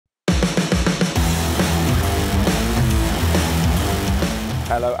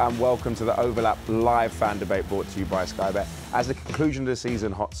Hello and welcome to the Overlap live fan debate brought to you by Sky Bet. As the conclusion of the season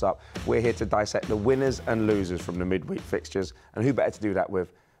hots up, we're here to dissect the winners and losers from the midweek fixtures. And who better to do that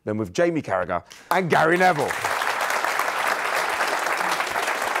with than with Jamie Carragher and Gary Neville.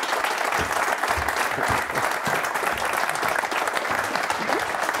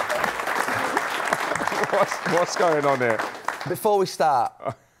 What's going on here? Before we start,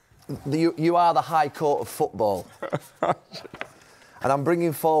 you are the High Court of football. And I'm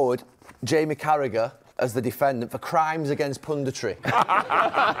bringing forward Jamie Carragher as the defendant for crimes against punditry.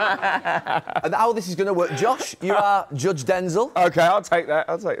 And how this is going to work, Josh, you are Judge Denzel. OK, I'll take that,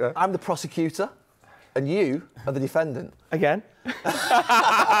 I'm the prosecutor, and you are the defendant. Again. And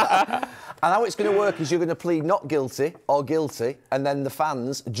how it's going to work is you're going to plead not guilty or guilty, and then the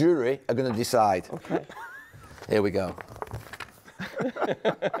fans, jury, are going to decide. OK. Here we go.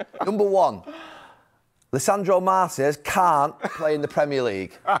 Number one. Lisandro Martinez can't play in the Premier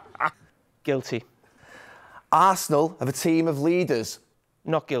League. Guilty. Arsenal have a team of leaders.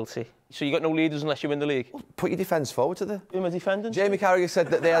 Not guilty. So you got no leaders unless you win the league? Well, put your defence forward to the... Who am I defending? Jamie Carragher said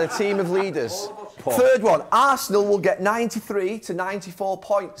that they had a team of leaders. Third one, Arsenal will get 93 to 94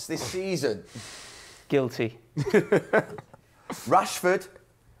 points this season. Guilty. Rashford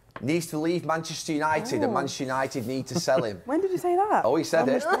needs to leave Manchester United and Manchester United need to sell him. When did you say that? Oh, he said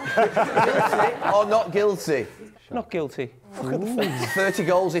it. Guilty or not guilty? Not guilty. 30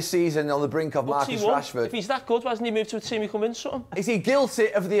 goals this season on the brink of Marcus Rashford. If he's that good, why hasn't he moved to a team he come in something? Is he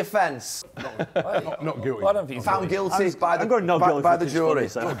guilty of the offence? Not guilty. I don't think Found guilty by the jury.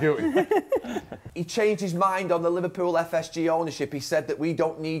 Not guilty. He changed his mind on the Liverpool FSG ownership. He said that we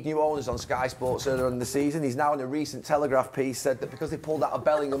don't need new owners on Sky Sports earlier in the season. He's now in a recent Telegraph piece said that because they pulled out of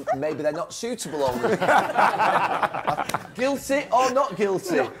Bellingham, maybe they're not suitable owners. Guilty or not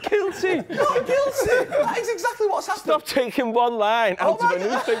guilty? Not guilty. Not guilty. That is exactly what's happened. Stop taking one line out of a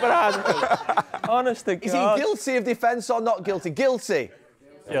newspaper article. Honest to God. Is he guilty of defence or not guilty? Guilty.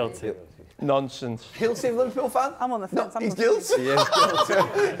 Guilty. Nonsense. Guilty of Liverpool fan? I'm on the fence. No, he's guilty. He is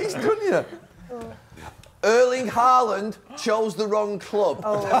guilty. He's done you. Erling Haaland chose the wrong club.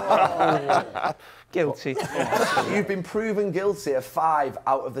 Oh. Guilty. You've been proven guilty of 5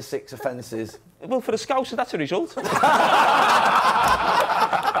 out of the 6 offences. Well, for the Scousers, that's a result. I'm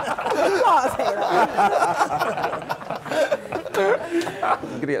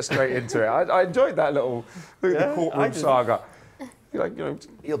going to get straight into it. I enjoyed that little the courtroom saga.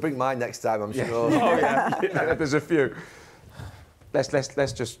 You'll bring mine next time, I'm sure. Oh, yeah. There's a few. Let's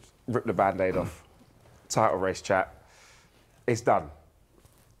just rip the Band-Aid off. Title race chat. It's done.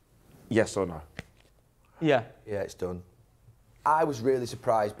 Yes or no? Yeah. Yeah, it's done. I was really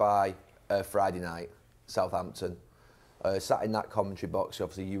surprised by Friday night, Southampton. Sat in that commentary box,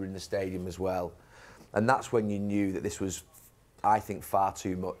 obviously you were in the stadium as well. And that's when you knew that this was, I think, far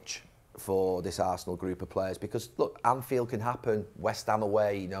too much for this Arsenal group of players. Because, look, Anfield can happen, West Ham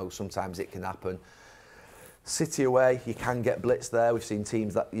away, you know, sometimes it can happen. City away, you can get blitzed there. We've seen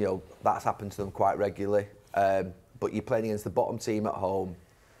teams that, you know, that's happened to them quite regularly. But you're playing against the bottom team at home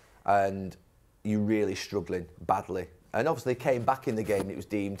and you're really struggling badly. And obviously they came back in the game and it was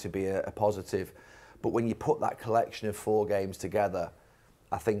deemed to be a positive. But when you put that collection of 4 games together,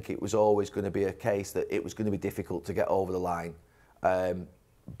 I think it was always going to be a case that it was going to be difficult to get over the line.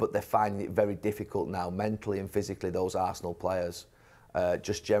 But they're finding it very difficult now, mentally and physically, those Arsenal players,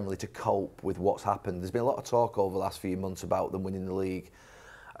 just generally to cope with what's happened. There's been a lot of talk over the last few months about them winning the league.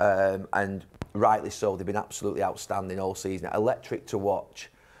 And rightly so, they've been absolutely outstanding all season. Electric to watch.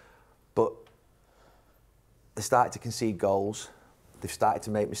 But they started to concede goals. They've started to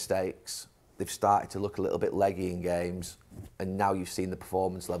make mistakes. They've started to look a little bit leggy in games, and now you've seen the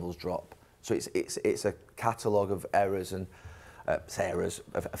performance levels drop. So it's a catalogue of errors and of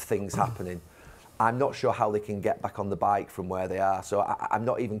things happening. I'm not sure how they can get back on the bike from where they are. So I'm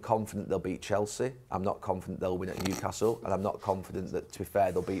not even confident they'll beat Chelsea. I'm not confident they'll win at Newcastle, and I'm not confident that, to be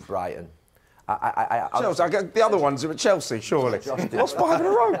fair, they'll beat Brighton. Chelsea, the other ones are at Chelsea, surely. What's 5 in a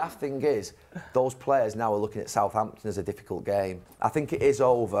row? The thing is, those players now are looking at Southampton as a difficult game. I think it is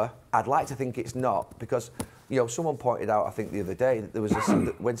over. I'd like to think it's not, because, you know, someone pointed out, I think the other day, that there was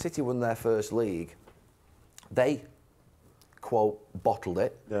when City won their first league, they, quote, bottled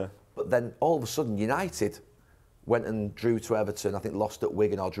it. Yeah. But then all of a sudden, United went and drew to Everton, I think lost at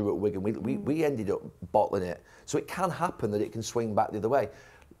Wigan or drew at Wigan. We ended up bottling it. So it can happen that it can swing back the other way.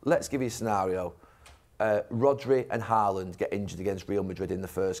 Let's give you a scenario. Rodri and Haaland get injured against Real Madrid in the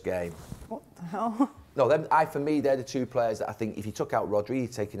first game. What the hell? No, for me, they're the two players that I think if you took out Rodri, you're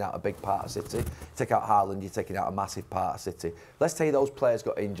taking out a big part of City. Take out Haaland, you're taking out a massive part of City. Let's say those players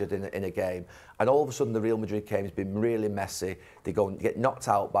got injured in a game, and all of a sudden the Real Madrid game has been really messy. They get knocked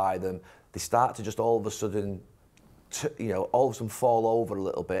out by them. They start to just all of a sudden, fall over a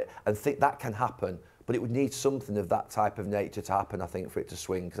little bit, and think that can happen. But it would need something of that type of nature to happen, I think, for it to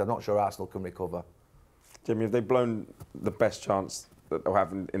swing, because I'm not sure Arsenal can recover. Jimmy, have they blown the best chance that they'll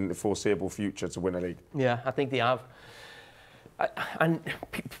have in the foreseeable future to win a league? Yeah, I think they have. And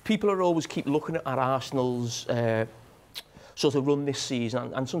people are always keep looking at Arsenal's sort of run this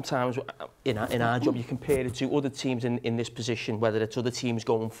season, and sometimes in our job you compare it to other teams in this position, whether it's other teams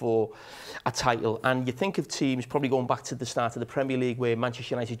going for a title, and you think of teams probably going back to the start of the Premier League where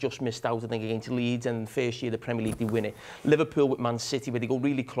Manchester United just missed out, I think, against Leeds, and the first year of the Premier League they win it. Liverpool with Man City where they go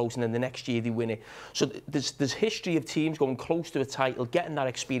really close and then the next year they win it. So there's history of teams going close to a title, getting that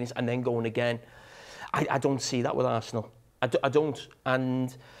experience and then going again. I don't see that with Arsenal. I don't,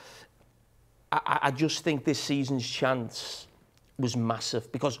 and I just think this season's chance was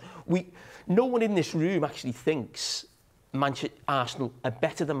massive, because no one in this room actually thinks Arsenal are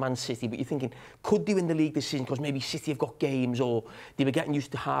better than Man City, but you're thinking, could they win the league this season because maybe City have got games, or they were getting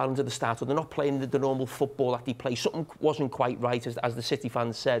used to Haaland at the start, or they're not playing the normal football that they play. Something wasn't quite right, as the City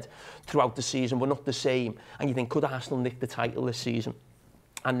fans said throughout the season. We're not the same. And you think, could Arsenal nick the title this season?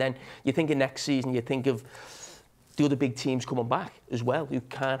 And then you think of next season, you think of the other big teams coming back as well, who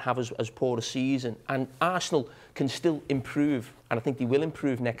can't have as poor a season. And Arsenal can still improve, and I think they will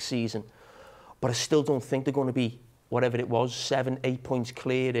improve next season. But I still don't think they're going to be, whatever it was, 7-8 points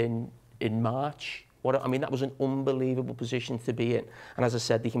clear in March. I mean, that was an unbelievable position to be in. And as I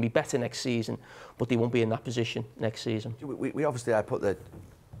said, they can be better next season, but they won't be in that position next season. We obviously, I put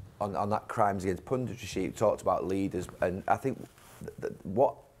on that Crimes Against Punditry sheet, talked about leaders, and I think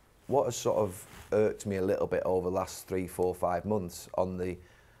what has sort of irked me a little bit over the last 3, 4, 5 months on the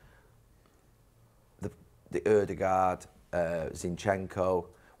Ødegaard, Zinchenko,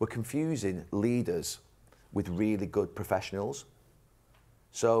 we're confusing leaders with really good professionals.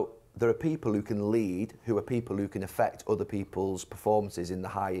 So there are people who can lead, who are people who can affect other people's performances in the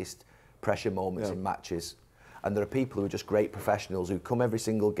highest pressure moments in matches. And there are people who are just great professionals who come every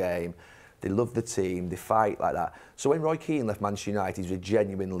single game, they love the team, they fight like that. So when Roy Keane left Manchester United, he was a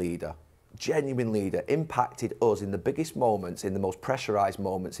genuine leader, impacted us in the biggest moments, in the most pressurised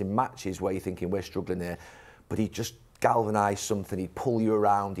moments, in matches where you're thinking we're struggling here, but he'd just galvanise something, he'd pull you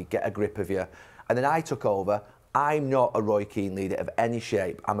around, he'd get a grip of you. And then I took over. I'm not a Roy Keane leader of any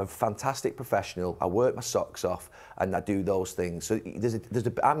shape. I'm a fantastic professional. I work my socks off and I do those things. So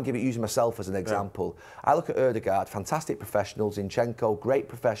I'm using myself as an example. Yeah. I look at Ødegaard, fantastic professional, Zinchenko, great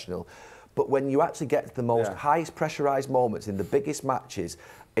professional. But when you actually get to the most highest pressurised moments in the biggest matches,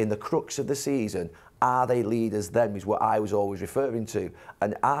 in the crux of the season, are they leaders then, is what I was always referring to.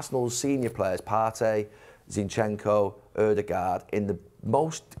 And Arsenal's senior players, Partey, Zinchenko, Ødegaard, in the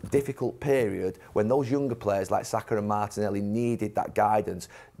most difficult period, when those younger players like Saka and Martinelli needed that guidance,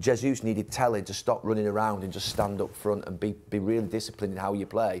 Jesus needed telling to stop running around and just stand up front and be really disciplined in how you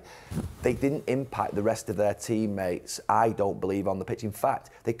play. They didn't impact the rest of their teammates, I don't believe, on the pitch. In fact,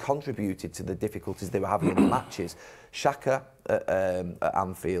 they contributed to the difficulties they were having in the matches. Xhaka at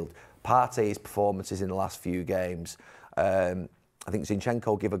Anfield, Partey's performances in the last few games. I think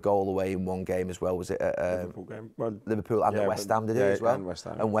Zinchenko gave a goal away in one game as well. Was it Liverpool game? Well, Liverpool and West Ham did it as well? And West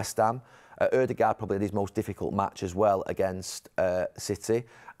Ham. And West Ham. Ødegaard probably had his most difficult match as well against City.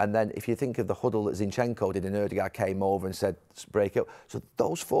 And then if you think of the huddle that Zinchenko did, and Ødegaard came over and said, break up. So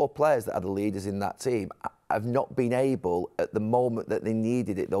those 4 players that are the leaders in that team have not been able, at the moment that they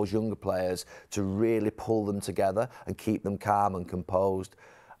needed it, those younger players, to really pull them together and keep them calm and composed.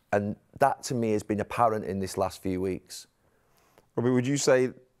 And that, to me, has been apparent in this last few weeks. Robbie, would you say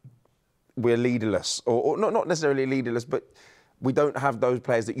we're leaderless, or not necessarily leaderless, but we don't have those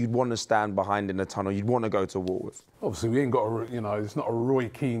players that you'd want to stand behind in the tunnel, you'd want to go to war with? Obviously, we ain't got it's not a Roy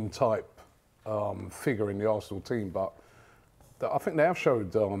Keane type figure in the Arsenal team, but I think they have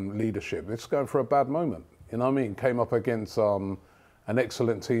showed leadership. It's going for a bad moment, you know what I mean? Came up against an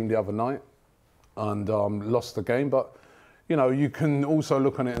excellent team the other night and lost the game, but you can also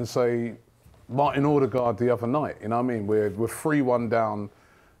look on it and say, Martin Ødegaard the other night, you know what I mean? We're 3-1 down,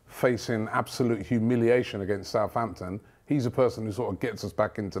 facing absolute humiliation against Southampton. He's a person who sort of gets us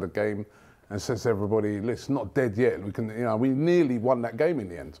back into the game and says to everybody, listen, not dead yet. We can, we nearly won that game in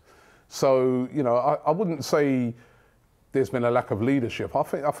the end. So, I wouldn't say there's been a lack of leadership. I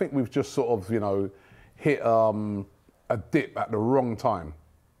think we've just sort of, hit a dip at the wrong time.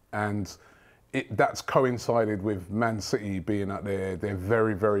 And that's coincided with Man City being at their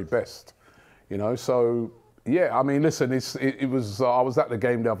very, very best. You know, so yeah, I mean, listen, it was. I was at the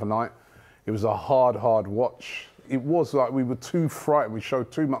game the other night. It was a hard watch. It was like we were too frightened. We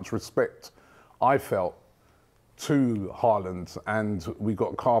showed too much respect, I felt, to Haaland, and we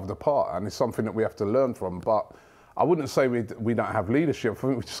got carved apart. And it's something that we have to learn from. But I wouldn't say we don't have leadership. I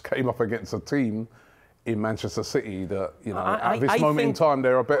think we just came up against a team in Manchester City that, you know, at this moment in time,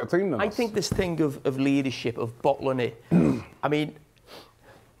 they're a better team than us. I think this thing of leadership, of bottling it, I mean,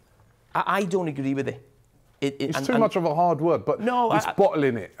 I don't agree with it. It's too much of a hard word, but no, it's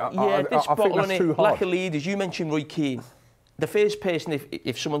bottling it. Yeah, I think that's too hard. Lack of leaders. You mentioned Roy Keane. The first person,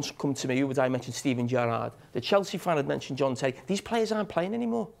 if someone's come to me, who would I mention? Steven Gerrard. The Chelsea fan had mentioned John Terry. These players aren't playing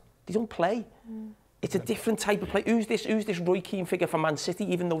anymore. They don't play. It's a different type of play. Who's this Roy Keane figure for Man City,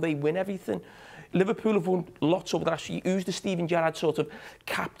 even though they win everything? Liverpool have won lots over the last year. Who's the Steven Gerrard sort of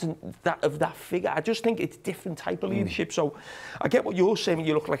captain of that figure? I just think it's a different type of leadership. So I get what you're saying.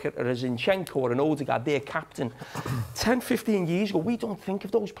 You look like a Zinchenko or an Odegaard, their captain. 10, 15 years ago, we don't think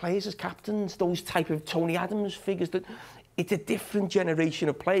of those players as captains, those type of Tony Adams figures. That it's a different generation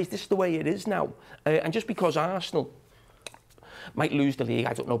of players. This is the way it is now. And just because Arsenal might lose the league,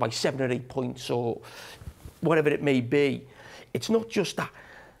 I don't know, by 7 or 8 points or whatever it may be, it's not just that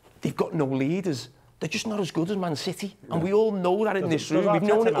they've got no leaders. They're just not as good as Man City. And we all know that in this room. We've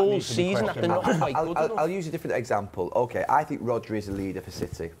known it all season that they're not quite good enough. I'll use a different example. OK, I think Rodri is a leader for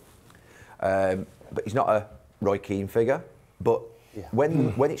City. But he's not a Roy Keane figure. But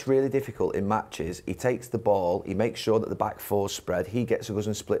when it's really difficult in matches, he takes the ball, he makes sure that the back four's spread, he goes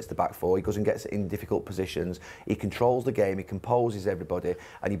and splits the back four, he goes and gets it in difficult positions, he controls the game, he composes everybody,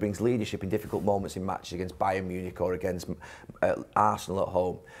 and he brings leadership in difficult moments in matches against Bayern Munich or against Arsenal at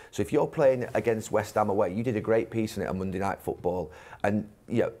home. So if you're playing against West Ham away, you did a great piece on it on Monday Night Football, and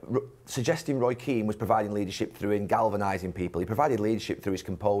suggesting Roy Keane was providing leadership through galvanising people. He provided leadership through his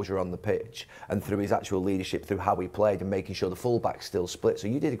composure on the pitch and through his actual leadership through how he played and making sure the full-back still split. So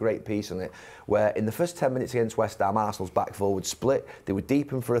you did a great piece on it, where in the first 10 minutes against West Ham, Arsenal's back four would split, they would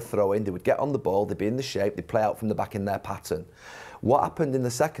deepen for a throw-in, they would get on the ball, they'd be in the shape, they'd play out from the back in their pattern. What happened in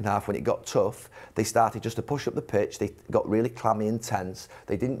the second half when it got tough, they started just to push up the pitch, they got really clammy and tense,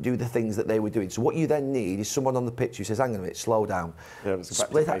 they didn't do the things that they were doing. So what you then need is someone on the pitch who says, hang on a minute, slow down. Yeah,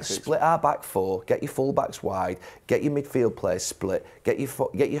 split our back four, get your full-backs wide, get your midfield players split, get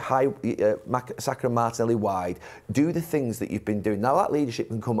your high Saka and Martinelli wide, do the things that you've been doing. Now that leadership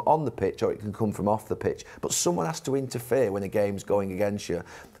can come on the pitch or it can come from off the pitch, but someone has to interfere when a game's going against you.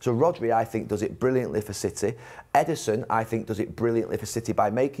 So Rodri, I think, does it brilliantly for City. Ederson, I think, does it brilliantly for City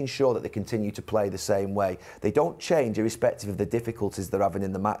by making sure that they continue to play the same way. They don't change irrespective of the difficulties they're having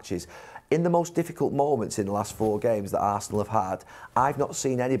in the matches. In the most difficult moments in the last 4 games that Arsenal have had, I've not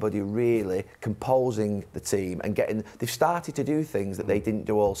seen anybody really composing the team and they've started to do things that they didn't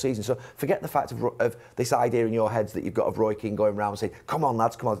do all season. So forget the fact of this idea in your heads that you've got of Roy Keane going around and saying, come on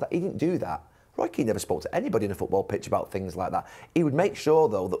lads, come on. He didn't do that. Roy Keane never spoke to anybody in a football pitch about things like that. He would make sure,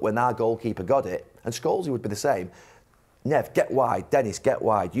 though, that when our goalkeeper got it, and Scholes would be the same, Nev, get wide. Dennis, get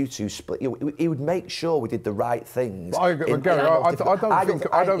wide. You two split. He would make sure we did the right things. Gary, I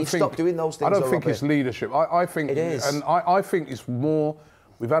don't think stop doing those things. I don't think it's leadership. I think it is, and I think it's more.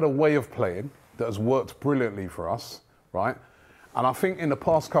 We've had a way of playing that has worked brilliantly for us, right? And I think in the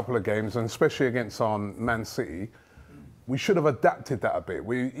past couple of games, and especially against Man City, we should have adapted that a bit.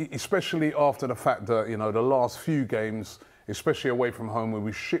 Especially after the fact that the last few games, especially away from home, where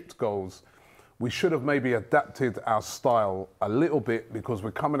we shipped goals. We should have maybe adapted our style a little bit because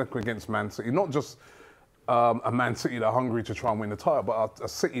we're coming up against Man City, not just a Man City that are hungry to try and win the title, but a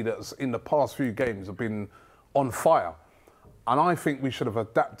City that's in the past few games have been on fire. And I think we should have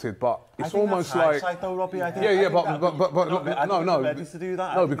adapted, but it's almost like though, Robbie. I think,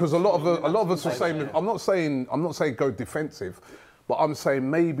 no, because a lot of us are saying. I'm not saying go defensive, but I'm saying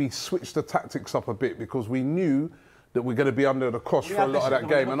maybe switch the tactics up a bit because we knew that we're going to be under the cosh for a lot of that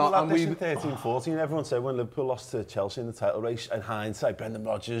game. And we 13-14, everyone said when Liverpool lost to Chelsea in the title race, in hindsight, Brendan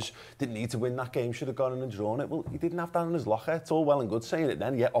Rodgers didn't need to win that game, should have gone in and drawn it. Well, he didn't have that in his locker. It's all well and good saying it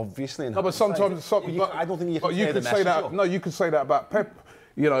then, yeah, obviously. No, but sometimes... I don't think you can say that. No, you could say that about Pep.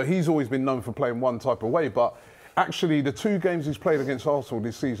 He's always been known for playing one type of way, but actually, the 2 games he's played against Arsenal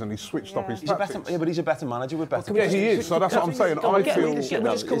this season, he switched up his tactics. But he's a better manager with better... Yeah, he is, so that's what I'm saying. Can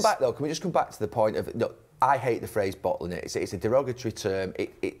we just come back, though? Can we just come back to the point of... No, I hate the phrase bottling it. It's a derogatory term.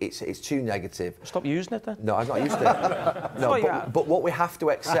 It's too negative. Stop using it then. No, I'm not used to it. No, but what we have to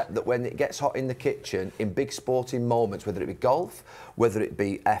accept that when it gets hot in the kitchen, in big sporting moments, whether it be golf, whether it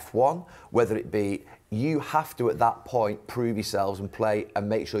be F1, whether it be you have to, at that point, prove yourselves and play and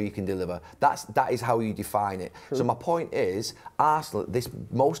make sure you can deliver. That is how you define it. True. So my point is, Arsenal, at this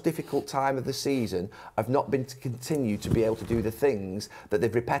most difficult time of the season, have not been to continue to be able to do the things that they've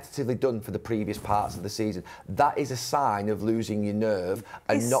repetitively done for the previous parts of the season. That is a sign of losing your nerve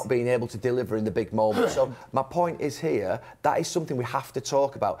and not being able to deliver in the big moments. So my point is here, that is something we have to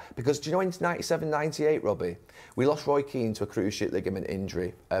talk about. Because do you know in 97-98, Robbie, we lost Roy Keane to a cruciate ligament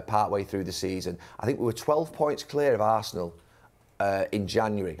injury partway through the season. I think we were 12 points clear of Arsenal in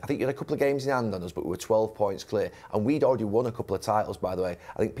January. I think you had a couple of games in hand on us, but we were 12 points clear. And we'd already won a couple of titles, by the way.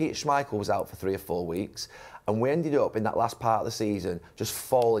 I think Peter Schmeichel was out for 3 or 4 weeks. And we ended up in that last part of the season just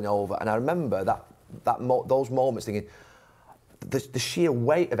falling over. And I remember those moments thinking, the sheer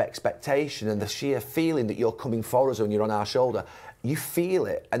weight of expectation and the sheer feeling that you're coming for us and you're on our shoulder, you feel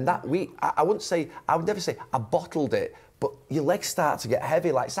it. And that I would never say I bottled it, but your legs start to get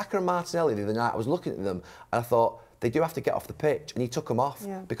heavy. Like Saka and Martinelli the other night, I was looking at them and I thought, they do have to get off the pitch, and he took them off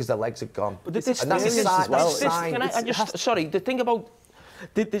because their legs had gone. But this and that's a sign. as well. Sorry, the thing about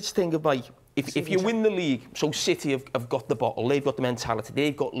if you win the league, so City have got the bottle, they've got the mentality,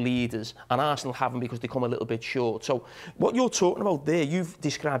 they've got leaders, and Arsenal haven't because they come a little bit short. So what you're talking about there, you've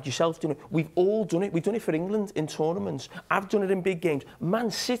described yourself doing it. We've all done it. We've done it for England in tournaments. I've done it in big games.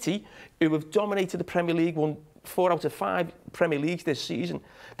 Man City, who have dominated the Premier League, won 4 out of 5 Premier Leagues this season.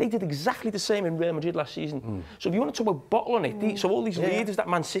 They did exactly the same in Real Madrid last season. So if you want to talk about bottling it, so all these leaders that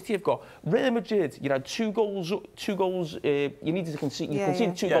Man City have got, Real Madrid, you had 2 goals, you needed to concede, you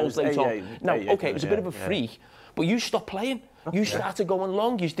conceded 2 goals late on. Now, okay, it was a bit of a freak, but you stopped playing. You started going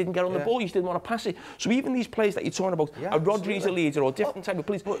long, you just didn't get on the ball, you just didn't want to pass it. So even these players that you're talking about, a Rodri's a leader or different type of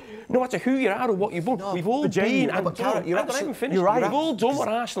players, no matter who you are or what you've done, we've all been and done. You're right. We've all done what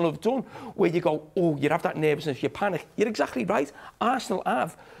Arsenal have done, where you go, oh, you have that nervousness, you panic. You're exactly right. Arsenal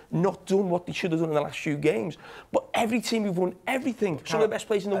have not done what they should have done in the last few games. But every team we've won everything. Some of the best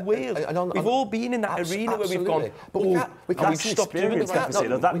players in the world. We've all been in that arena where we've gone, we can't stop doing it.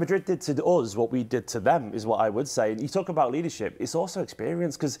 That Madrid did to us what we did to them is what I would say. And you talk about leadership, it's also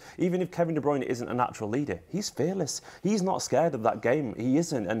experience, because even if Kevin De Bruyne isn't a natural leader, he's fearless. He's not scared of that game. He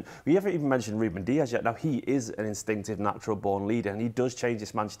isn't. And we haven't even mentioned Ruben Diaz yet. Now, he is an instinctive, natural-born leader, and he does change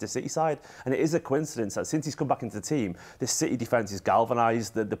this Manchester City side. And it is a coincidence that since he's come back into the team, this City defence is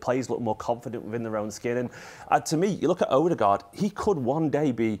galvanised, the players look more confident within their own skin. And to me, you look at Odegaard, he could one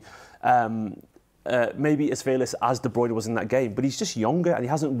day be maybe as fearless as De Bruyne was in that game, but he's just younger and he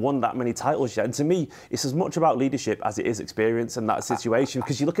hasn't won that many titles yet. And to me, it's as much about leadership as it is experience in that situation,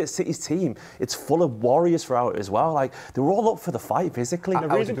 because you look at City's team, it's full of warriors throughout it as well. Like, they were all up for the fight physically. The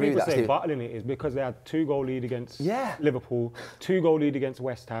reason people say battling it is because they had 2-goal lead against Liverpool, 2-goal lead against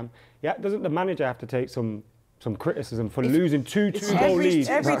West Ham. Yeah, doesn't the manager have to take some criticism for losing 2-goal leads?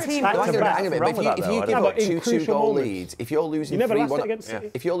 Every team if you give up 2-goal leads, if you're losing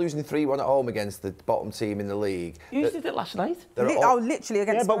 3-1 at home against the bottom team in the league. You did it last night. Literally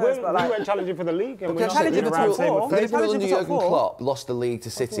against Spurs. But we weren't challenging for the league. And Liverpool under Jurgen Klopp lost the league to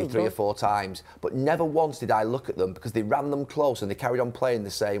City 3 or 4 times, but never once did I look at them, because they ran them close and they carried on playing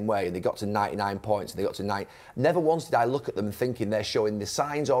the same way, and they got to 99 points and they got to 9. Never once did I look at them and thinking they're showing the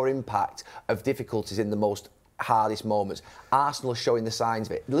signs or impact of difficulties in the most hardest moments. Arsenal are showing the signs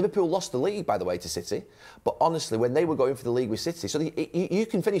of it. Liverpool lost the league, by the way, to City, but honestly, when they were going for the league with City, so you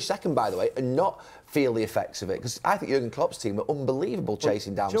can finish second, by the way, and not feel the effects of it, because I think Jurgen Klopp's team were unbelievable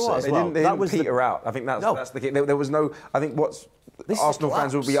chasing down City. They didn't peter out. I think that's the key. There was no. I think what's Arsenal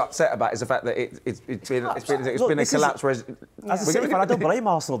fans will be upset about is the fact that it's been a collapse. Whereas, as a City fan, I don't blame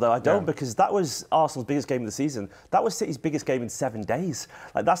Arsenal though. I don't, because that was Arsenal's biggest game of the season. That was City's biggest game in 7 days.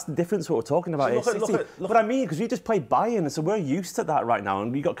 Like, that's the difference what we're talking about here. But I mean, because we just played Bayern, so we're used to that right now,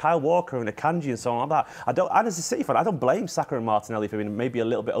 and we got Kyle Walker and Akanji and so on like that. And as a City fan, I don't blame Saka and Martinelli for being maybe a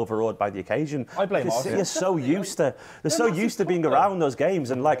little bit overawed by the occasion. I blame Arsenal. City are so used to being around those games,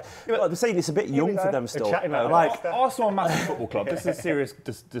 and like they're saying it's a bit young for them still. Arsenal are a massive football club. This is a serious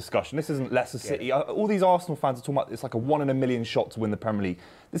discussion. This isn't Leicester City. All these Arsenal fans are talking about it's like a 1 in a million shot to win the Premier League.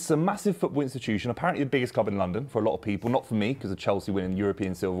 This is a massive football institution, apparently the biggest club in London for a lot of people, not for me, because of Chelsea winning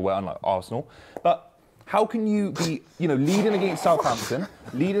European silverware, unlike Arsenal. But how can you be, leading against Southampton,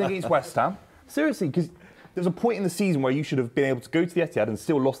 leading against West Ham? Seriously, because there's a point in the season where you should have been able to go to the Etihad and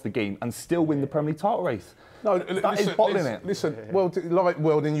still lost the game and still win the Premier League title race. No, that is bottling it. Listen,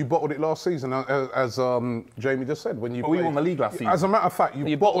 then you bottled it last season, as Jamie just said. When we won the league last season. As a matter of fact,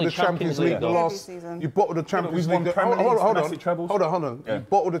 you bottled the Champions League the last. You bottled the Champions League. Hold on. You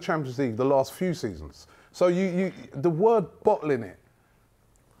bottled the Champions League the last few seasons. So the word bottling it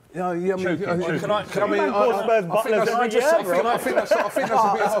Yeah, I mean, Can I think that's a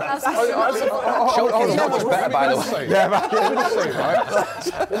bit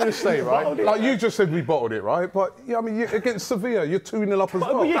Let me just say, right? Like you just said, we bottled it, right? But yeah, I mean, against Sevilla, you're 2-0 up as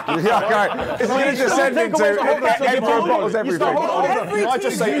well. Yeah, okay. It's what you just said to everyone bottles everything. I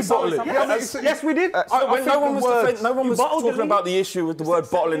just say you bottle it. Yes, we did. No one was talking about the issue with the word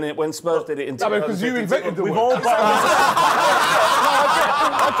bottling it when Spurs did it in 2015. Because you invented the word.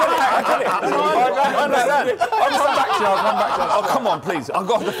 I get it. I understand. I'll come back to you. Oh, come on, please. I've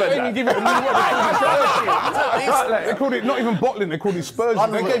got to defend that. Give it a new word. They called it not even bottling, they called it Spurs.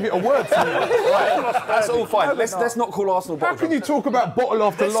 They gave it a word for it. That's all fine. Let's not call Arsenal bottle jobs. How can you talk about bottle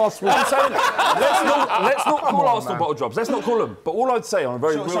after last week? I'm saying let's not call Arsenal bottle jobs. Let's not call them. But all I'd say on a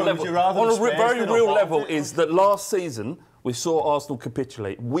very real level is that last season we saw Arsenal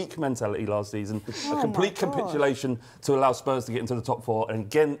capitulate. Weak mentality last season. A complete capitulation to allow Spurs to get into the top 4. And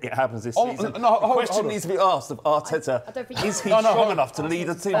again, it happens this season. The question needs to be asked of Arteta: is he strong enough to lead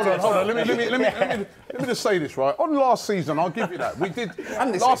a team? Hold on. Let me just say this, right? On last season, I'll give you that. We did.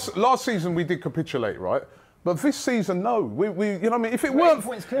 Last season, we did capitulate, right? But this season, no. We you know what I mean? If it weren't,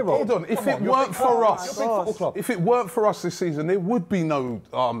 hold on. If it weren't for us, if it weren't for us this season, there would be no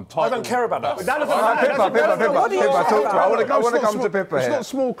title. I don't care about that. I want to come to Pippa It's here. not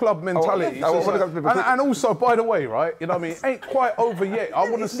small club mentality. And also, by the way, right? You know what I mean? Ain't quite over yet. I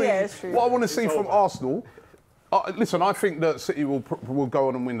want to see what I want to see from Arsenal. Listen, I think that City will go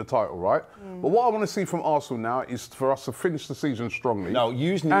on and win the title, right? But what I want to see from Arsenal now is for us to finish the season strongly. No,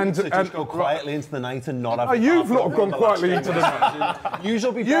 you need to just go quietly into the night and not have... You've not gone quietly into the night. You've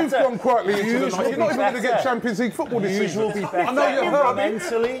gone quietly into the night. You're not even going to get Champions League football this season. I know you're hurt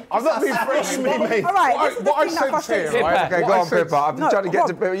mentally. I'm not being friendly, mate. What I said here, right? Okay, go on, Pippa. I'm trying to get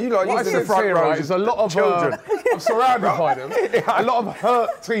to Pippa. You lot using the front row. There's a lot of children. I'm surrounded by them. A lot of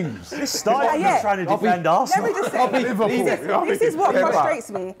hurt teams. This style is trying to defend Arsenal. This is what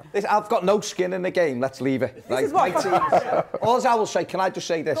frustrates me. I've got no skin in the game. Let's leave it. This is what all I will say, can I just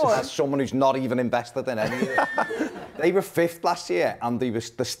say this as someone who's not even invested in any of it? They were 5th last year and they're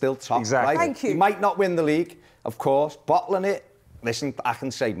still top. Exactly. Right? Thank you. You might not win the league, of course. Bottling it, listen, I can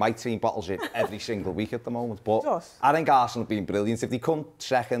say my team bottles it every single week at the moment. But I think Arsenal have been brilliant. If they come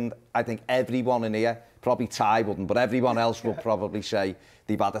second, I think everyone in here, probably Ty wouldn't, but everyone else will probably say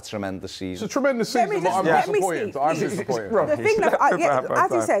they've had a tremendous season. It's a tremendous season, but I'm disappointed. I'm disappointed. The thing that,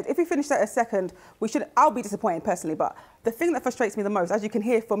 as you said, if we finish that a second, I'll be disappointed personally, but the thing that frustrates me the most, as you can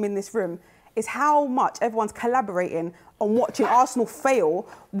hear from in this room, is how much everyone's collaborating on watching Arsenal fail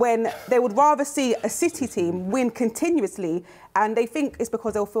when they would rather see a City team win continuously, and they think it's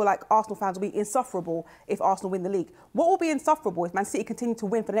because they'll feel like Arsenal fans will be insufferable if Arsenal win the league. What will be insufferable if Man City continue to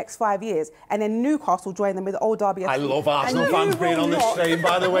win for the next 5 years and then Newcastle join them with the old Derby? I love Arsenal fans being on this train,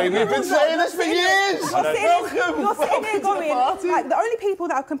 by the way. We've been saying this for years. You're sitting here going, like, the only people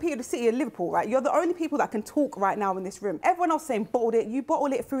that have competed with City are Liverpool, right? You're the only people that can talk right now in this room. Everyone else saying bottled it. You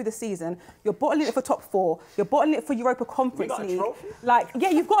bottled it through the season. You're bottling it for top 4. You're bottling it for Europa Conference League. Like, yeah,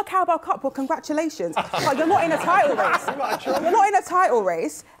 you've got a Carabao Cup, well, congratulations. But you're not in a title race. You're not in a title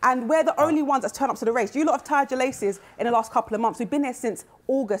race, and we're the only ones that turn up to the race. You lot have tied your laces in the last couple of months. We've been here since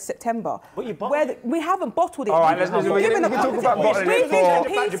August, September. But we haven't bottled it. All right, let's talk about bottling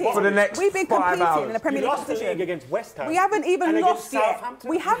it for the next 5 hours. We've been competing in the Premier League competition against West Ham. We haven't even lost yet.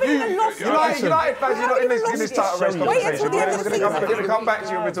 We haven't even lost yet. United fans, you're not in this title race conversation. Wait until the end of the season. We're going to come back to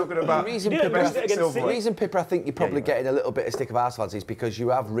you when we're talking about the reason, Pippa, I think you're probably getting a little bit of stick of Arsenal fans is because you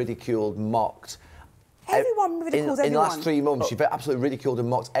have ridiculed, mocked. Everyone ridicules everyone. In the last 3 months, you've absolutely ridiculed and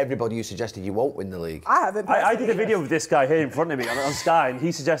mocked everybody who suggested you won't win the league. I haven't. I did a video with this guy here in front of me on Sky, and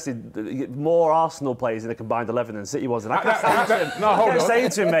he suggested more Arsenal players in the combined 11 than City was. And I kept saying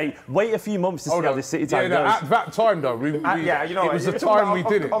to him, mate, wait a few months to see how this City time goes. At that time, though, it was the time we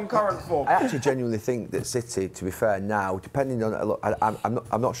did it. On current form. I actually genuinely think that City, to be fair, now, depending on... Look,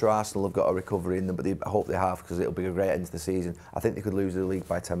 I'm not sure Arsenal have got a recovery in them, but I hope they have, because it'll be a great end to the season. I think they could lose the league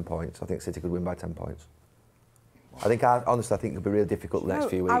by 10 points. I think City could win by 10 points. Honestly, I think it'll be really difficult the next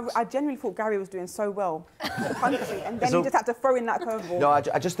few weeks. I genuinely thought Gary was doing so well in the country, and then he just had to throw in that curveball. No,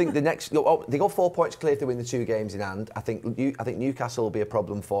 I just think the next... Look, they got 4 points clear if they win the 2 games in hand. I think Newcastle will be a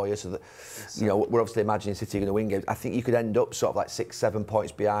problem for you, so that, we're obviously imagining City are going to win games. I think you could end up sort of like 6-7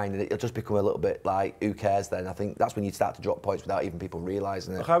 points behind, and it'll just become a little bit like, who cares then? I think that's when you start to drop points without even people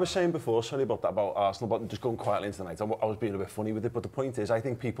realising it. Look, I was saying before, sorry about that, about Arsenal, about just going quietly into the night. I was being a bit funny with it, but the point is, I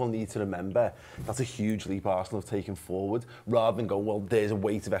think people need to remember that's a huge leap Arsenal have taken forward, rather than go, well, there's a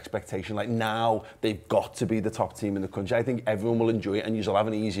weight of expectation. Like now, they've got to be the top team in the country. I think everyone will enjoy it, and you'll have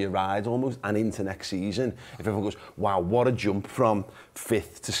an easier ride almost, and into next season. If everyone goes, wow, what a jump from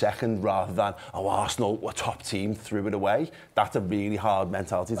 5th to 2nd, rather than, oh, Arsenal, a top team, threw it away. That's a really hard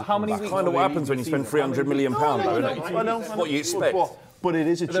mentality. How many weeks? Kind of what happens when you spend £300 million, though, isn't it? I know. What you expect. But it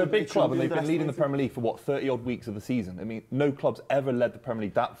is They're a big club, and they've been leading the Premier League for, 30-odd weeks of the season. I mean, no club's ever led the Premier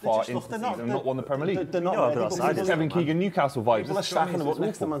League that far into the season and not won the Premier League. They're not. It's Kevin Keegan, Newcastle vibes. People are stacking them up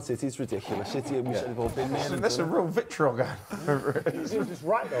next to Man City. It's ridiculous. City, we've all been there. That's a real vitriol going. It's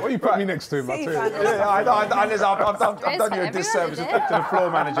right though. Well, you put me next to him, I'll tell you. Yeah, I've done you a disservice. I'll speak to the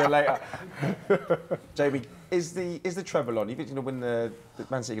floor manager later. Jamie, is the treble on? You think you're going to win the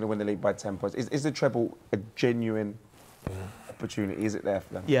Man City going to win the league by 10 points? Is the treble a genuine opportunity? Is it there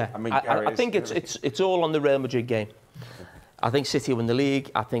for them? Yeah, I mean, I think it's all on the Real Madrid game. I think City will win the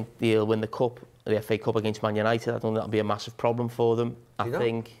league. I think they'll win the cup, the FA Cup against Man United. I don't think that'll be a massive problem for them. I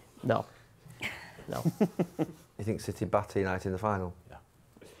think no. You think City batter United in the final? Yeah.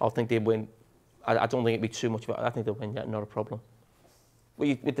 I think they win. I don't think it'd be too much. I think they'll win. Yeah, not a problem.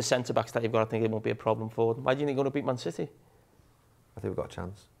 With the centre backs that you've got, I think it won't be a problem for them. Why do you think they're going to beat Man City? I think we've got a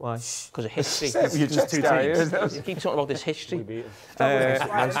chance. Why? Because of history. You're just two teams. You keep talking about this history.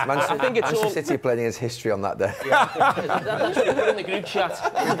 I think it's all... City playing against history on that day. That's what you put in the group chat.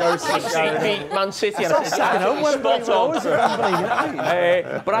 Beat Man City. And I said, spot on.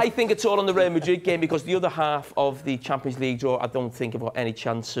 But I think it's all on the Real Madrid game, because the other half of the Champions League draw, I don't think have got any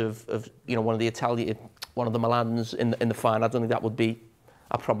chance of one of the Milans in the final. I don't think that would be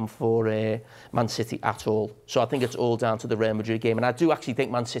a problem for Man City at all. So I think it's all down to the Real Madrid game. And I do actually think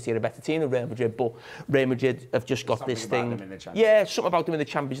Man City are a better team than Real Madrid, but Real Madrid have just got this thing. Yeah, something about them in the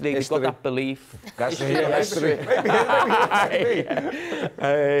Champions League. They've got that belief. That's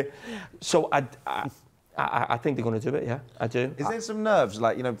so I think they're going to do it, yeah, I do. Is there some nerves,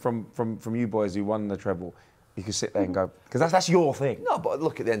 like, from you boys who won the treble? You can sit there and go, because that's your thing. No, but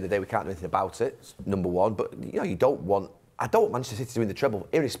look, at the end of the day, we can't do anything about it. It's number one. But, you don't want... I don't want Manchester City to win the treble,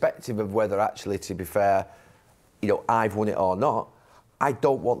 irrespective of whether actually, to be fair, I've won it or not. I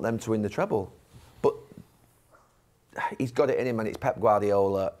don't want them to win the treble. But he's got it in him, and it's Pep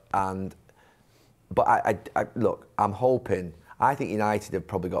Guardiola. But I look, I'm hoping... I think United have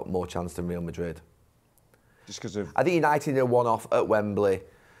probably got more chance than Real Madrid. Just because of... I think United are one-off at Wembley.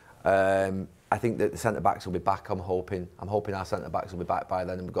 I think that the centre-backs will be back, I'm hoping. I'm hoping our centre-backs will be back by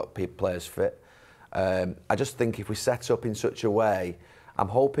then, and we've got players fit. I just think if we set up in such a way, I'm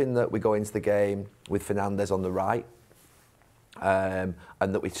hoping that we go into the game with Fernandes on the right, and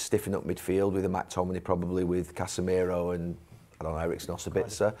that we stiffen up midfield with a McTominay, probably with Casemiro and, I don't know, Eriksen or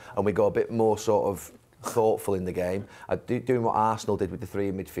Sabitzer, and we go a bit more sort of thoughtful in the game. Doing what Arsenal did with the three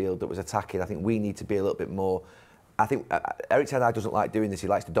in midfield that was attacking, I think we need to be a little bit more... I think Erik Ten Hag doesn't like doing this. He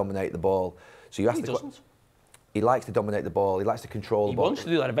likes to dominate the ball. So you have to... He likes to dominate the ball. He likes to control the ball. He wants to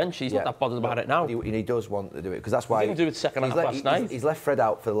do that eventually. He's not that bothered about it now. He does want to do it, because that's why... He didn't do it second half last night. He's left Fred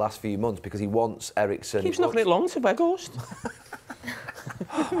out for the last few months because he wants Eriksen... Keeps knocking it long to Weghorst.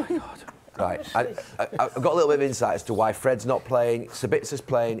 Oh, my God. Right. I've got a little bit of insight as to why Fred's not playing. Sabitzer's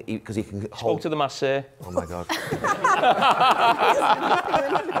playing because he can hold... Spoke to the masseur. Oh, my God.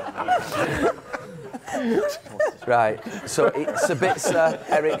 Right, so Sabitzer,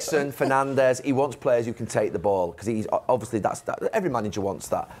 Eriksen, Fernandes, he wants players who can take the ball, because he's obviously every manager wants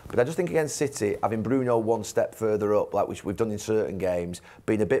that. But I just think against City, having Bruno one step further up, like we've done in certain games,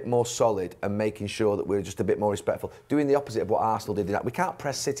 being a bit more solid and making sure that we're just a bit more respectful, doing the opposite of what Arsenal did in that. We can't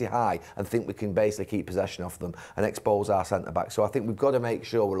press City high and think we can basically keep possession of them and expose our centre back. So I think we've got to make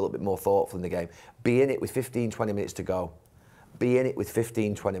sure we're a little bit more thoughtful in the game. Be in it with 15, 20 minutes to go. Be in it with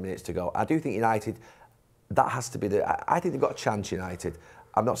 15, 20 minutes to go. I do think United... That has to be I think they've got a chance, United.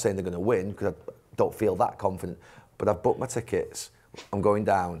 I'm not saying they're going to win, because I don't feel that confident. But I've booked my tickets. I'm going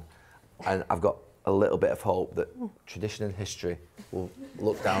down, and I've got a little bit of hope that tradition and history will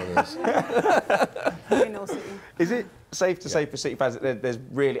look down on us. Is it safe to say for City fans that there's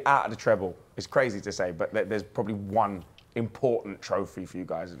really, out of the treble, it's crazy to say, but there's probably one important trophy for you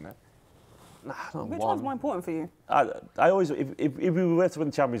guys, isn't there? Nah, which one's more important for you? I always, if we were to win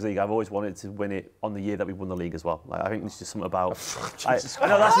the Champions League, I've always wanted to win it on the year that we won the league as well. Like, I think there's just something about... I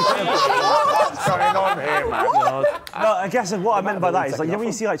know that's what's going on here, man? No, I guess what I meant by that is, like, when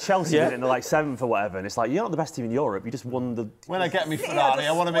you see like Chelsea in the like 7th or whatever, and it's like, you're not the best team in Europe, you just won the... When I get me Ferrari,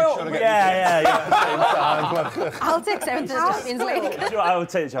 I want to make sure I get Yeah. I'll take 7th to the Champions League. I would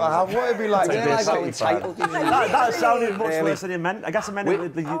take the Champions League. What would it be like to be a City fan? That sounded much worse than it meant. I guess I meant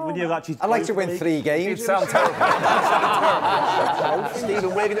it when you actually... I'd like should win 3 games. It sounds terrible.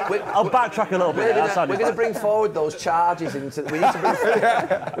 Stephen, I'll backtrack a little bit. We're going to bring forward those charges into. We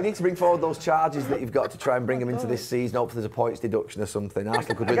need to bring forward those charges that you've got to try and bring them into this season. Hopefully, there's a points deduction or something.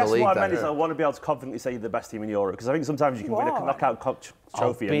 Arsenal could win the league. What I meant is I want to be able to confidently say you're the best team in Europe, because I think sometimes you can win a knockout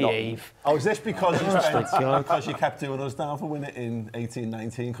trophy and not. Oh, is this because you kept doing us down for winning in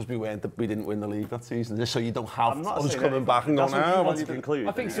 18-19 because we didn't win the league that season? Just so you don't have us coming back and going,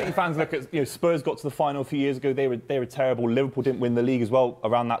 I think City fans look at, Spurs got to the final a few years ago. They were terrible. Liverpool didn't win the league as well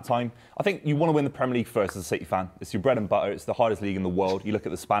around that time. I think you want to win the Premier League first as a City fan. It's your bread and butter. It's the hardest league in the world. You look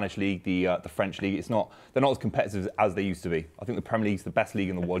at the Spanish league, the French league. They're not as competitive as they used to be. I think the Premier League's the best league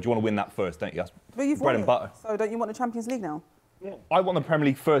in the world. You want to win that first, don't you? That's bread and butter. So don't you want the Champions League now? Yeah. I want the Premier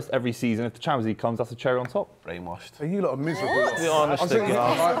League first every season. If the Champions League comes, that's a cherry on top. Brainwashed. Are you lot miserable? Be honest again.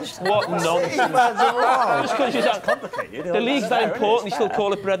 What nonsense. Just because you're complicated. The league's that important, you still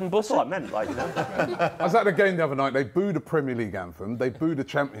call it bread and butter. That's what I meant, like, I was at the game the other night, they booed the Premier League anthem, they booed the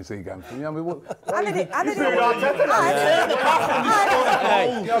Champions League anthem. You know, I mean, what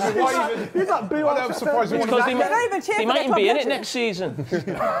I'm surprised they mightn't be in it next season.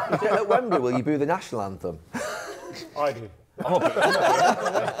 At Wembley, will you boo the national anthem? I do.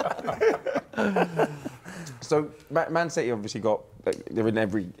 So Man City obviously they're in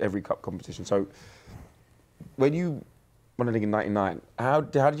every cup competition. So when you won the league in '99, how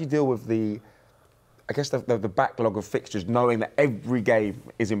did you deal with the backlog of fixtures, knowing that every game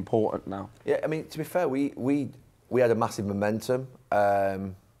is important now? Yeah, I mean, to be fair, we had a massive momentum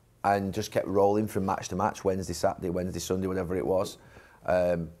and just kept rolling from match to match, Wednesday, Saturday, Wednesday, Sunday, whatever it was.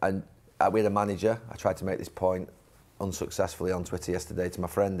 And we had a manager. I tried to make this point unsuccessfully on Twitter yesterday to my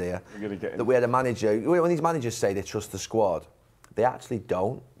friend here, that we had a manager. When these managers say they trust the squad, they actually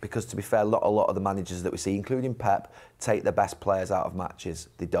don't, because to be fair, a lot of the managers that we see, including Pep, take the best players out of matches.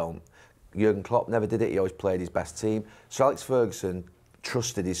 They don't. Jurgen Klopp never did it. He always played his best team. So Alex Ferguson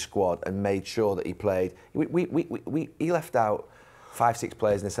trusted his squad and made sure that he played. He left out 5-6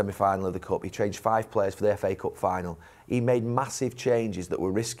 players in the semi-final of the Cup. He changed 5 players for the FA Cup final. He made massive changes that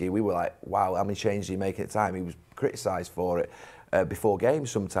were risky. We were like, wow, how many changes are you making at the time? He was criticised for it before games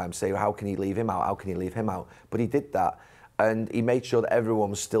sometimes, say, how can he leave him out? How can he leave him out? But he did that, and he made sure that everyone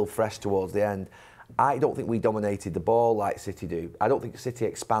was still fresh towards the end. I don't think we dominated the ball like City do. I don't think City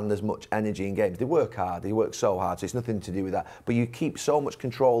expand as much energy in games. They work hard. They work so hard, so it's nothing to do with that. But you keep so much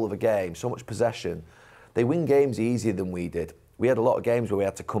control of a game, so much possession. They win games easier than we did. We had a lot of games where we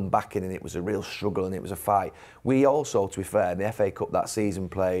had to come back in and it was a real struggle and it was a fight. We also, to be fair, in the FA Cup that season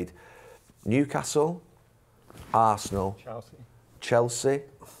played Newcastle, Arsenal, Chelsea,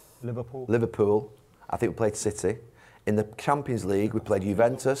 Liverpool. I think we played City. In the Champions League, we played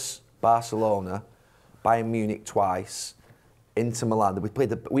Juventus, Barcelona, Bayern Munich twice, Inter Milan. We played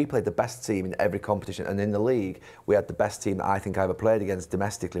the best team in every competition, and in the league, we had the best team that I think I ever played against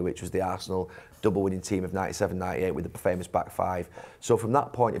domestically, which was the Arsenal double-winning team of '97-98 with the famous back five. So from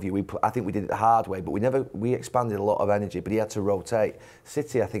that point of view, I think we did it the hard way, but we expanded a lot of energy, but he had to rotate.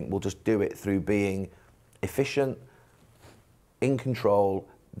 City, I think, will just do it through being efficient, in control.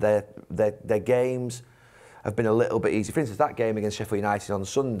 Their games have been a little bit easy. For instance, that game against Sheffield United on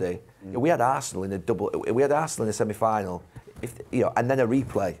Sunday, we had Arsenal in the semi-final, and then a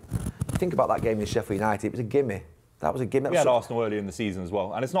replay. Think about that game against Sheffield United. It was a gimme. That was a gimme. We had Arsenal earlier in the season as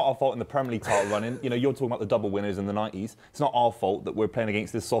well, and it's not our fault in the Premier League title running. You're talking about the double winners in the '90s. It's not our fault that we're playing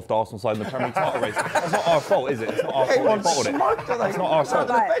against this soft Arsenal side in the Premier League title race. That's not our fault, is it? It's not our fault. It's not our fault.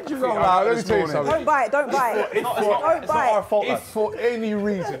 Don't buy it. Don't buy it. It's not our fault. If for any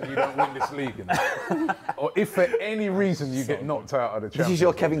reason you don't win this league, or if for any reason you get knocked out of the Champions, this is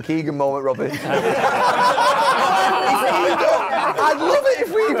your Kevin Keegan moment, Robbie. I'd love it if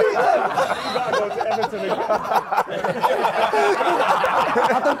we beat them.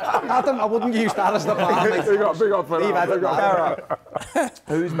 Adam, I wouldn't use that as the bar. Big up for that.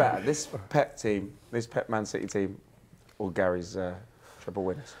 Who's better, this Pep team, this Pep Man City team, or Gary's treble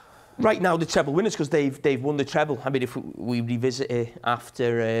winners? Right now, the treble winners, because they've won the treble. I mean, if we revisit it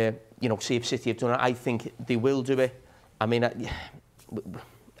after, see if City have done it, I think they will do it. I mean,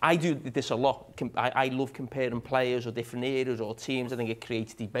 I do this a lot. I love comparing players or different areas or teams. I think it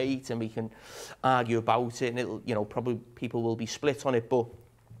creates debate and we can argue about it, and it'll, probably people will be split on it. But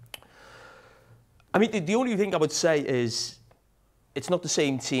I mean, the only thing I would say is it's not the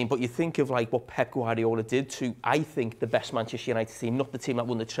same team, but you think of like what Pep Guardiola did to, I think, the best Manchester United team, not the team that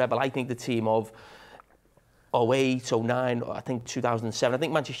won the treble. I think the team of 08, 09, I think 2007. I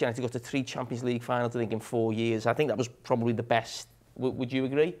think Manchester United got to 3 Champions League finals, I think, in 4 years. I think that was probably the best. Would you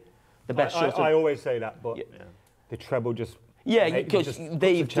agree? The best I always say that, but the treble just Yeah, because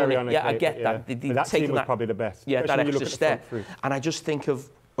they've done it. Yeah, I get that. That team was probably the best. Yeah, that extra step. And I just think of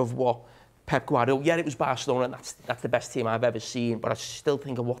what Pep Guardiola, yeah, it was Barcelona, and that's the best team I've ever seen, but I still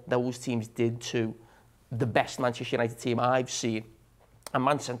think of what those teams did to the best Manchester United team I've seen. And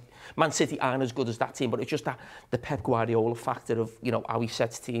Man City aren't as good as that team, but it's just that the Pep Guardiola factor of, you know, how he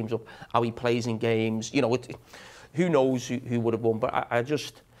sets teams up, how he plays in games. You know, who knows who would have won, but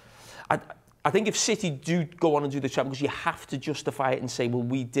I think if City do go on and do the Champions, because you have to justify it and say, well,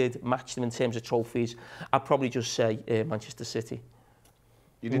 we did match them in terms of trophies, I'd probably just say Manchester City.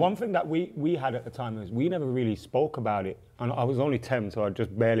 One thing that we had at the time was we never really spoke about it. And I was only 10, so I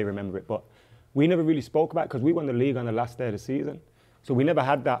just barely remember it. But we never really spoke about it because we won the league on the last day of the season. So we never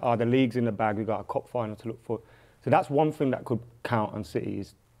had that, the league's in the bag, we got a cup final to look for. So that's one thing that could count on City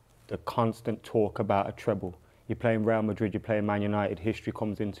is the constant talk about a treble. You're playing Real Madrid, you're playing Man United, history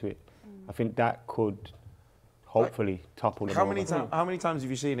comes into it. I think that could hopefully topple them. How many times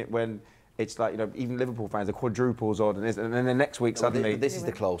have you seen it when it's like, you know, even Liverpool fans, the quadruples on, and then the next week suddenly... This is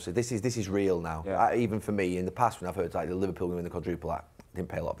the closest. This is real now. Yeah. Even for me, in the past when I've heard like the Liverpool win the quadruple, I didn't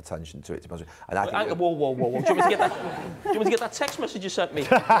pay a lot of attention to it. And I think whoa. Do you want me to get that text message you sent me?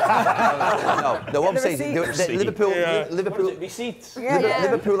 No, what I'm saying is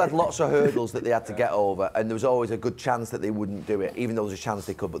Liverpool had lots of hurdles that they had to get over, and there was always a good chance that they wouldn't do it, even though there was a chance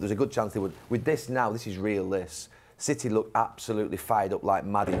they could, but there was a good chance they would. With this now, this is real, this. City looked absolutely fired up like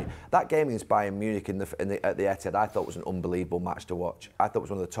mad. That game against Bayern Munich at the Etihad, I thought was an unbelievable match to watch. I thought it was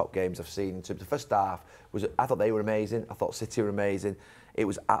one of the top games I've seen. The first half, I thought they were amazing. I thought City were amazing. It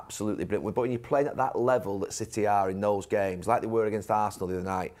was absolutely brilliant. But when you're playing at that level that City are in those games, like they were against Arsenal the other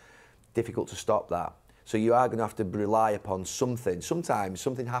night, difficult to stop that. So you are going to have to rely upon something. Sometimes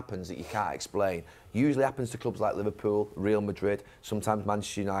something happens that you can't explain. Usually happens to clubs like Liverpool, Real Madrid, sometimes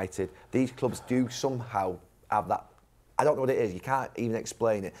Manchester United. These clubs do somehow have that. I don't know what it is. You can't even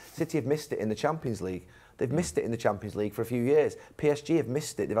explain it. City have missed it in the Champions League. They've missed it in the Champions League for a few years. PSG have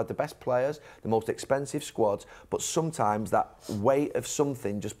missed it. They've had the best players, the most expensive squads, but sometimes that weight of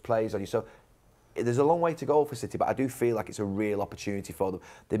something just plays on you. So there's a long way to go for City, but I do feel like it's a real opportunity for them.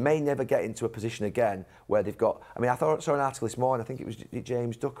 They may never get into a position again where they've got... I mean, I saw an article this morning, I think it was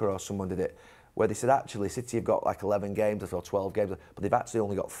James Ducker or someone did it, where they said, actually, City have got like 11 games or 12 games, but they've actually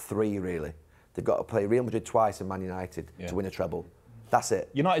only got 3, really. They've got to play Real Madrid twice and Man United to win a treble. That's it.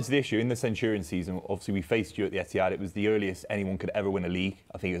 United's the issue. In the Centurion season, obviously we faced you at the Etihad. It was the earliest anyone could ever win a league.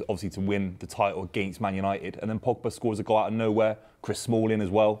 I think it was obviously to win the title against Man United. And then Pogba scores a goal out of nowhere, Chris Smalling as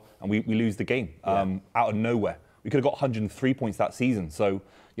well, and we lose the game out of nowhere. We could have got 103 points that season. So,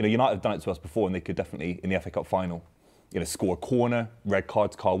 you know, United have done it to us before, and they could definitely, in the FA Cup final, you know, score a corner, red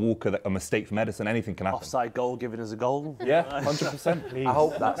card to Kyle Walker, a mistake from Edison, anything can happen. Offside goal giving us a goal. Yeah, 100%. I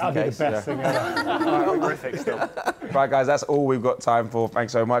hope that's the case. That'd be the best thing ever. Horrific stuff. Right, guys, that's all we've got time for.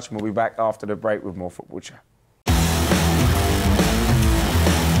 Thanks so much, and we'll be back after the break with more football chat.